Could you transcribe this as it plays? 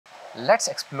Let's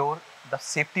explore the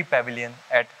safety pavilion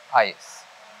at iACE.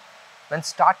 When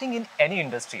starting in any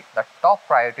industry, the top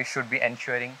priority should be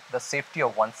ensuring the safety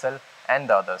of oneself and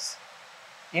the others.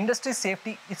 Industry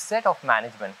safety is a set of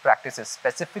management practices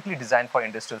specifically designed for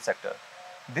industrial sector.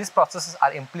 These processes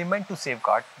are implemented to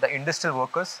safeguard the industrial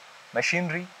workers,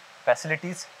 machinery,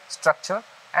 facilities, structure,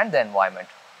 and the environment.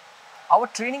 Our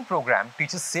training program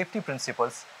teaches safety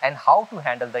principles and how to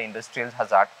handle the industrial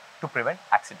hazard to prevent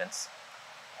accidents.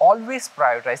 Always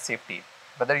prioritize safety,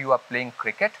 whether you are playing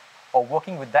cricket or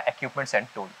working with the equipments and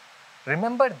tool.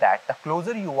 Remember that the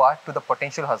closer you are to the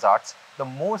potential hazards, the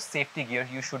more safety gear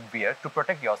you should wear to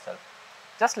protect yourself.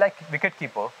 Just like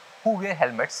wicketkeeper who wear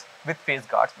helmets with face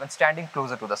guards when standing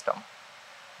closer to the stump.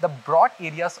 The broad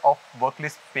areas of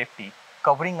workplace safety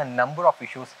covering a number of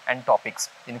issues and topics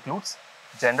includes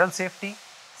general safety,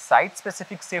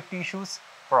 site-specific safety issues,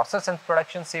 process and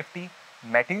production safety,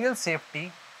 material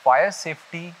safety, fire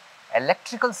safety,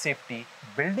 electrical safety,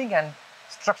 building and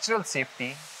structural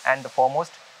safety, and the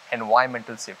foremost,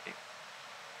 environmental safety.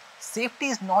 Safety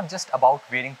is not just about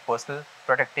wearing personal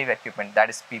protective equipment, that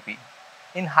is PP.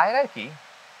 In hierarchy,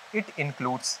 it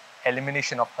includes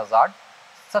elimination of hazard,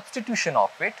 substitution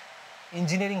of it,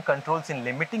 engineering controls in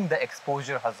limiting the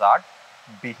exposure hazard,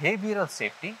 behavioral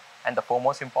safety, and the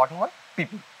foremost important one,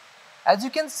 PP. As you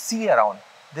can see around,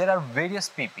 there are various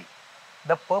PP.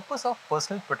 The purpose of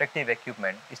personal protective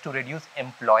equipment is to reduce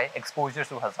employee exposure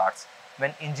to hazards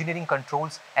when engineering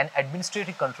controls and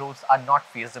administrative controls are not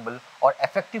feasible or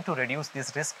effective to reduce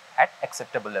this risk at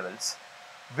acceptable levels.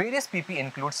 Various PP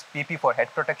includes PP for head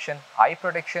protection, eye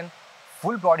protection,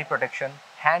 full body protection,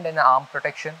 hand and arm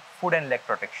protection, foot and leg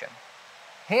protection.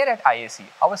 Here at iACE,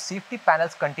 our safety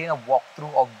panels contain a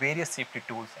walkthrough of various safety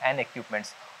tools and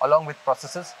equipments along with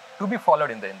processes to be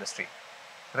followed in the industry.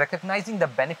 Recognizing the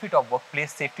benefit of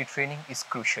workplace safety training is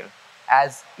crucial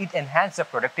as it enhances the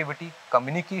productivity,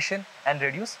 communication, and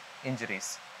reduce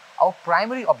injuries. Our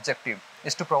primary objective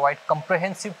is to provide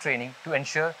comprehensive training to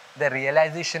ensure the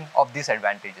realization of these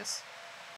advantages.